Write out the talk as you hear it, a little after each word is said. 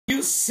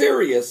you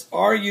serious?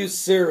 Are you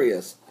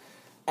serious?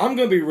 I'm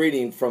going to be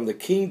reading from the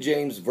King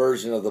James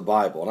Version of the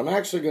Bible, and I'm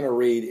actually going to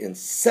read in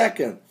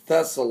 2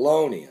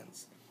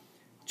 Thessalonians,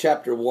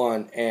 chapter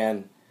 1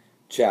 and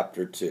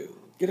chapter 2.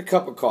 Get a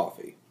cup of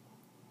coffee.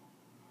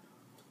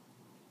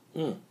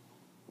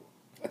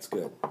 That's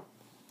good.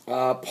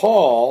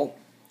 Paul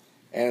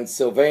and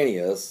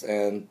Silvanus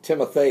and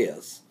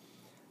Timotheus,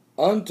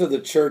 unto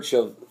the church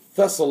of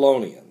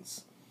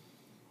Thessalonians,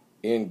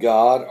 in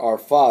God our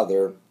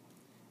Father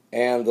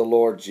and the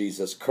Lord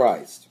Jesus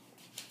Christ.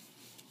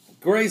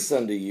 Grace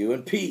unto you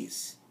and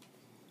peace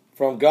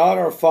from God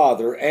our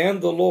Father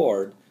and the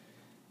Lord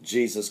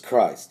Jesus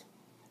Christ.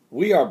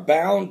 We are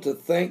bound to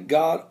thank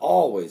God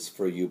always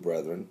for you,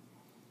 brethren,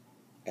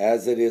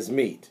 as it is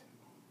meet,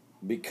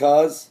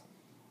 because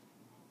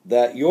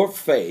that your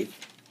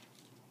faith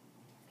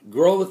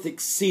groweth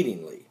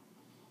exceedingly,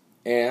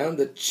 and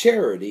the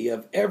charity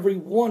of every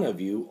one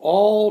of you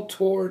all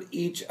toward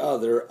each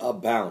other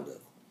aboundeth,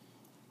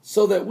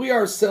 so that we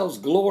ourselves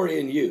glory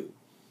in you,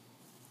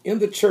 in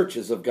the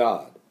churches of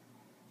God,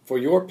 for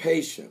your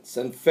patience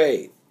and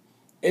faith,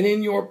 and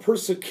in your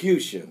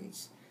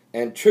persecutions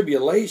and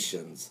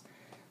tribulations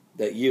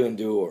that you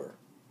endure,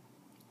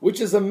 which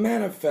is a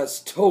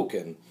manifest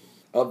token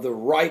of the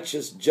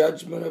righteous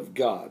judgment of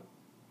God,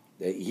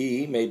 that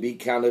ye may be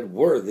counted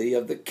worthy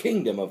of the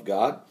kingdom of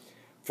God,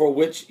 for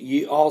which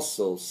ye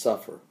also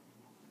suffer.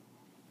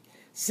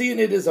 Seeing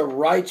it is a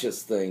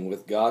righteous thing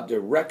with God to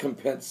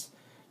recompense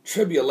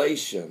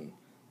tribulation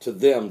to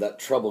them that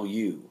trouble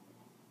you,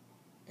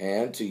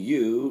 and to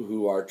you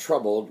who are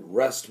troubled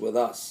rest with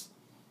us,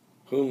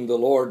 whom the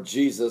Lord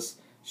Jesus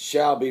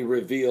shall be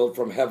revealed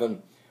from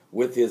heaven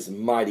with his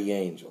mighty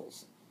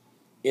angels,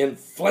 in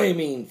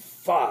flaming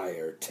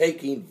fire,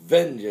 taking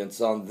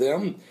vengeance on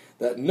them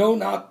that know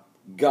not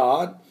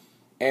God,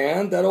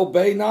 and that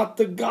obey not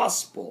the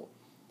gospel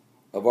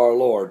of our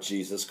Lord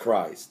Jesus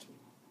Christ,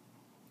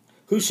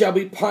 who shall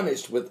be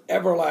punished with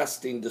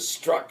everlasting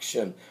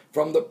destruction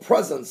from the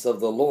presence of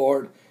the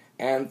Lord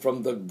and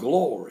from the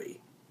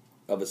glory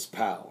of his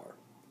power.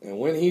 And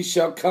when he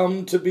shall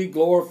come to be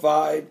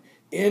glorified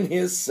in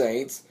his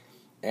saints,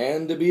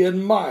 and to be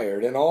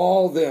admired in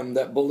all them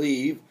that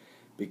believe,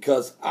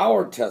 because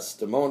our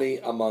testimony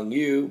among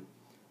you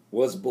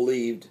was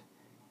believed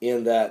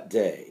in that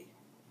day.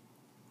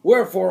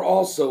 Wherefore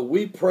also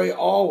we pray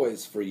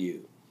always for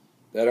you,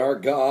 that our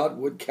God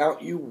would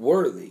count you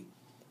worthy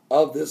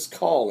of this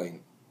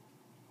calling,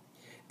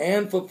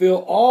 and fulfill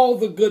all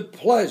the good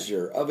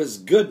pleasure of his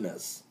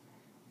goodness,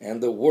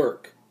 and the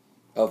work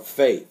of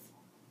faith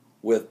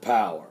with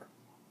power,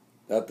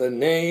 that the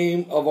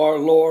name of our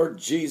Lord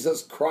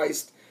Jesus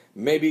Christ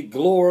may be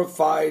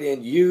glorified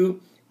in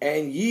you,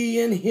 and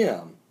ye in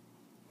him,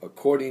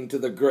 according to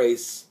the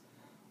grace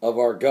of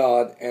our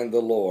God and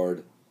the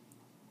Lord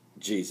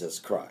Jesus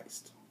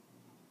Christ.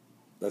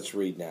 Let's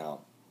read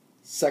now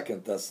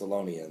 2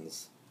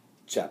 Thessalonians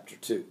chapter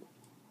 2.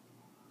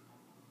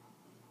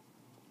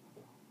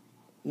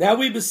 Now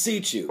we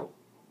beseech you,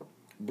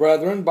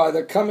 brethren, by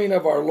the coming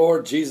of our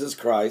Lord Jesus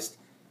Christ,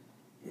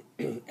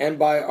 and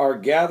by our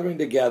gathering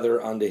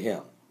together unto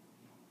him,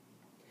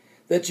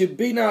 that you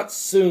be not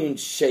soon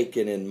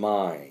shaken in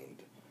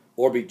mind,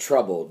 or be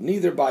troubled,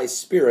 neither by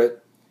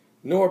spirit,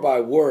 nor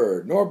by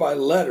word, nor by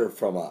letter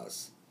from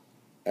us,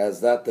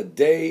 as that the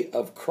day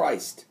of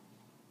Christ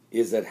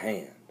is at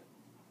hand.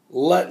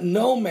 Let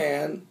no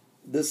man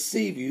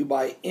deceive you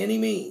by any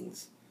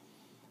means,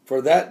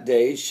 for that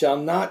day shall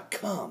not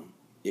come,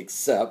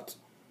 except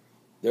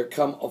there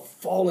come a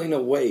falling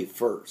away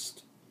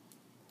first,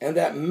 and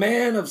that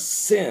man of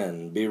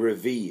sin be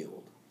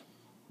revealed,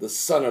 the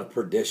son of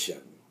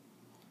perdition,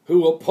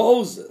 who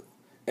opposeth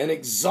and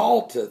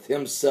exalteth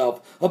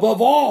himself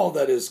above all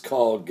that is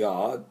called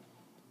God,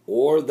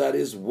 or that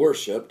is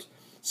worshipped,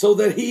 so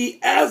that he,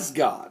 as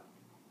God,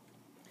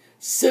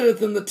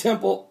 sitteth in the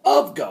temple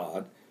of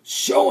God,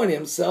 showing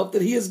himself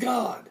that he is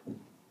God.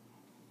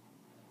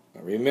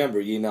 Now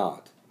remember ye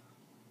not,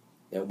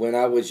 that when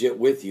I was yet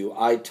with you,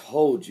 I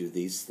told you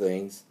these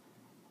things,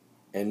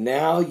 and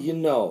now ye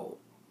know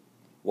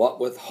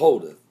what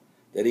withholdeth,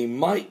 that he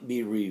might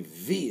be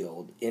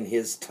revealed in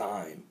his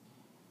time.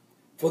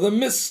 For the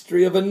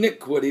mystery of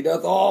iniquity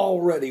doth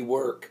already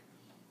work.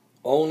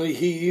 Only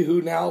he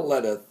who now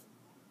letteth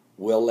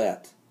will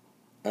let,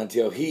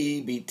 until he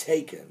be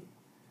taken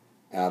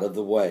out of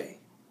the way.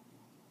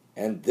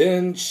 And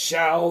then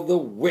shall the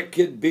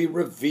wicked be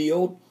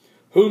revealed,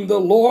 whom the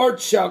Lord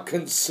shall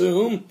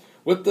consume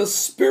with the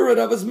spirit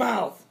of his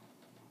mouth,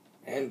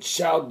 and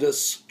shall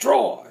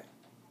destroy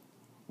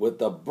with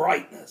the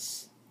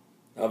brightness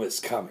of his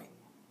coming.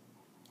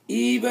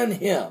 Even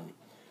him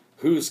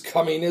whose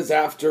coming is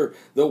after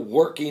the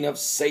working of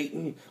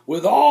Satan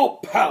with all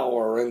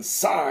power and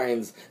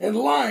signs and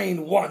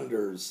lying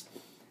wonders,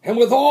 and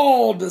with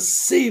all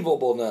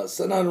deceivableness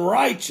and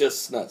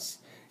unrighteousness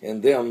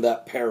in them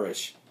that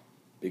perish,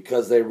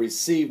 because they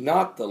receive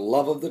not the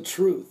love of the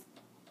truth,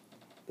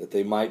 that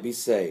they might be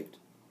saved.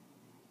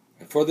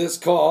 And for this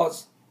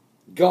cause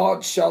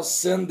God shall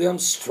send them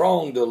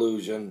strong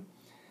delusion,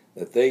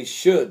 that they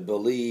should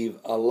believe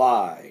a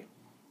lie,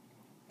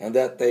 and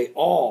that they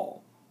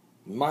all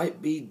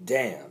might be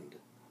damned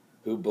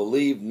who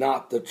believed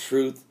not the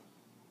truth,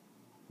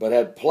 but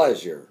had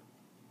pleasure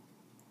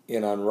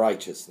in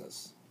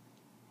unrighteousness.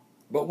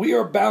 But we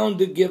are bound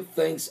to give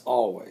thanks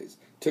always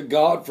to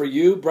God for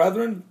you,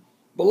 brethren,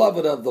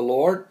 beloved of the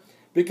Lord,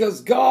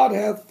 because God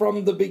hath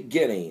from the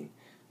beginning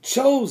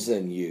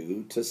chosen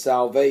you to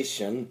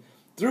salvation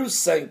through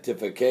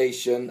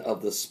sanctification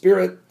of the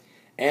Spirit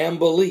and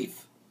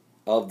belief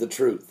of the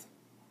truth,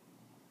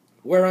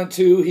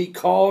 whereunto he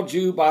called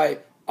you by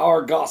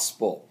our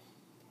gospel,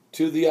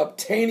 to the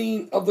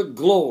obtaining of the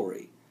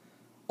glory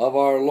of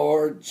our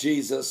Lord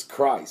Jesus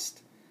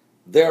Christ.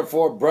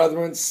 Therefore,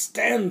 brethren,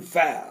 stand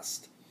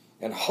fast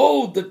and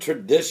hold the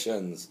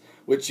traditions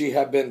which ye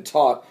have been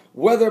taught,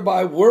 whether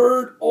by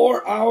word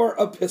or our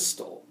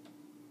epistle.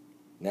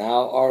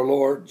 Now our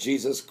Lord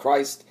Jesus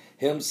Christ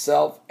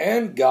himself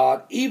and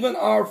God, even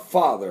our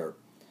Father,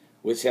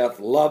 which hath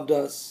loved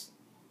us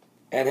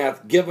and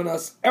hath given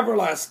us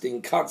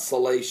everlasting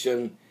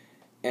consolation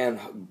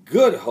and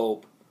good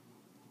hope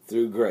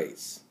through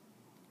grace,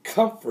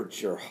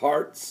 comfort your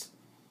hearts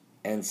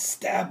and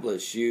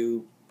establish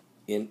you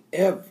in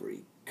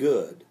every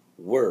good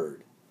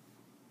word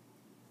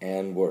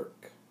and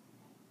work.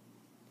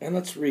 And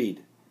let's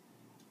read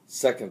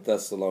 2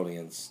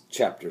 Thessalonians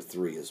chapter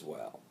 3 as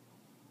well.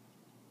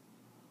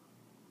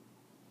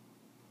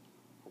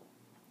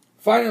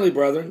 Finally,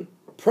 brethren,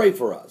 pray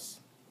for us,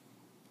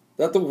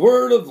 that the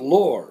word of the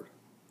Lord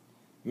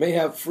may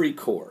have free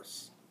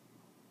course,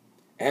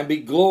 and be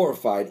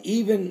glorified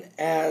even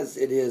as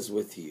it is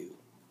with you,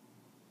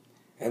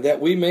 and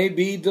that we may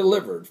be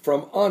delivered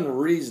from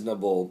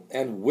unreasonable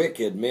and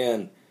wicked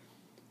men,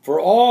 for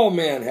all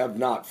men have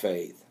not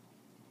faith.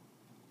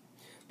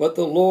 But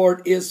the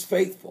Lord is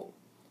faithful,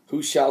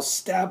 who shall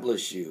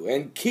establish you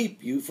and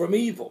keep you from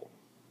evil.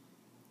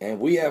 And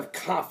we have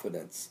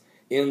confidence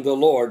in the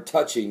Lord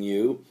touching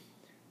you,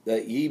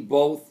 that ye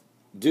both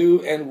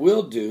do and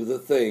will do the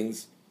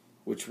things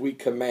which we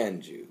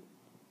command you.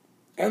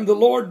 And the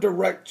Lord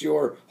direct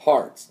your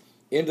hearts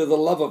into the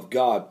love of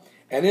God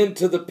and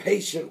into the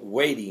patient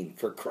waiting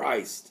for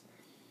Christ.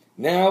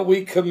 Now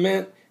we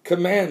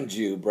command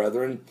you,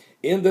 brethren,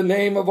 in the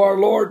name of our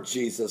Lord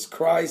Jesus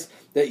Christ,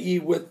 that ye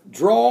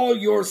withdraw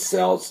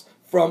yourselves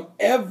from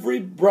every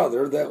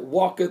brother that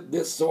walketh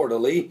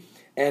disorderly,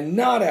 and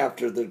not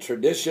after the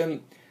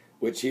tradition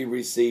which he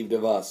received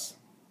of us.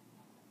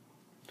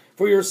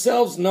 For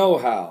yourselves know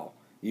how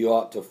you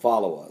ought to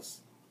follow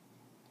us.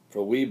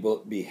 For we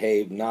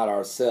behaved not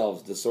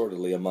ourselves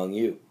disorderly among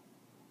you.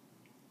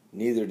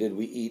 Neither did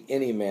we eat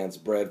any man's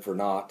bread for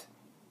naught,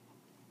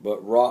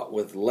 but wrought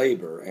with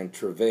labor and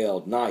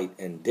travailed night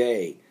and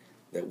day,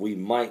 that we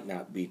might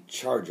not be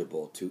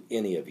chargeable to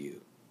any of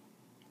you.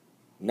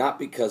 Not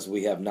because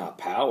we have not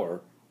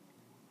power,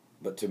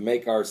 but to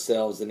make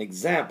ourselves an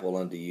example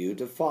unto you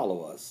to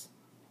follow us.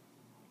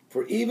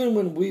 For even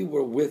when we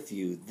were with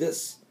you,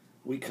 this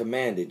we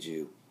commanded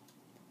you,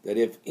 that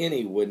if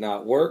any would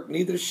not work,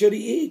 neither should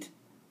he eat.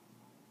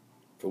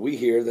 For we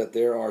hear that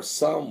there are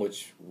some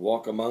which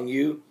walk among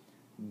you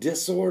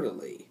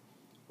disorderly,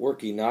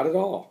 working not at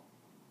all,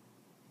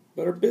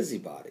 but are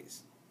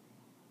busybodies.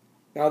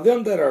 Now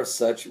them that are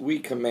such we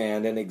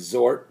command and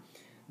exhort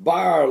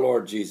by our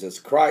Lord Jesus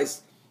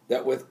Christ,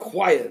 that with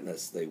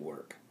quietness they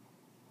work,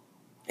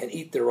 and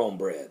eat their own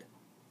bread.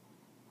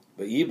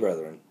 But ye,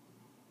 brethren,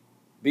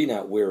 be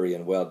not weary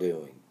in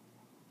well-doing.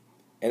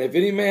 And if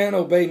any man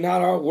obey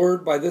not our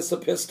word by this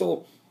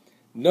epistle,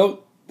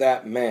 note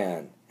that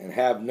man, and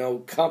have no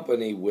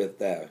company with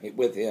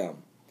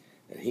him,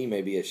 that he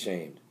may be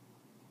ashamed.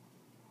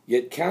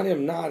 Yet count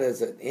him not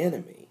as an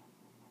enemy,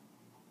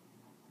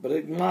 but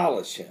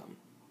admonish him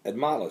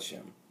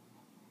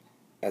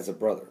as a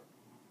brother.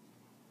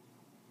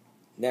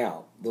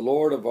 Now, the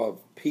Lord of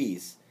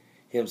peace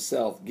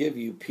himself give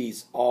you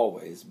peace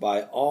always,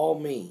 by all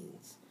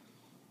means.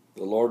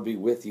 The Lord be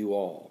with you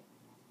all.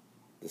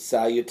 The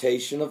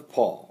salutation of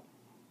Paul,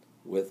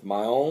 with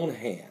my own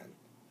hand,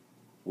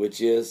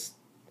 which is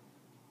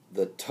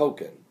the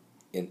token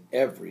in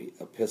every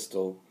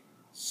epistle,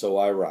 so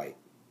I write.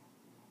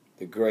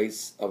 The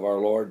grace of our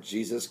Lord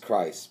Jesus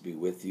Christ be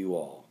with you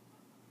all.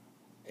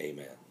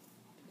 Amen.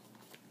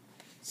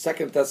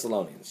 2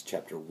 Thessalonians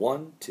chapter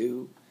 1,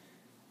 2,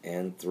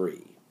 and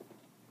 3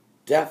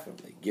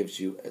 definitely gives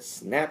you a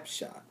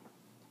snapshot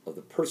of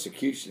the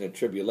persecution and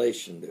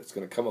tribulation that's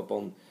going to come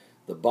upon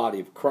the body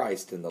of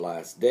Christ in the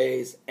last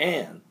days,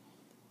 and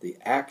the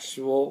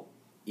actual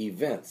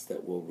events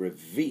that will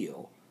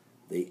reveal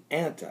the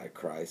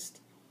Antichrist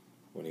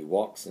when he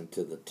walks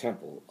into the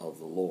temple of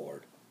the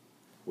Lord,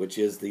 which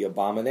is the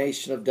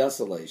abomination of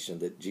desolation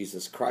that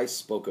Jesus Christ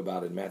spoke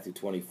about in Matthew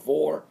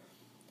 24,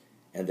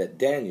 and that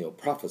Daniel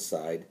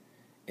prophesied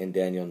in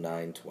Daniel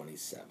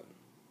 9:27.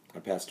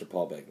 I'm Pastor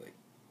Paul Begley.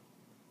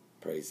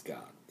 Praise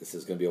God. This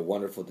is going to be a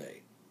wonderful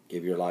day.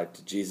 Give your life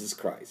to Jesus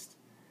Christ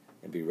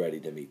and be ready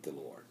to meet the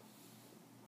Lord.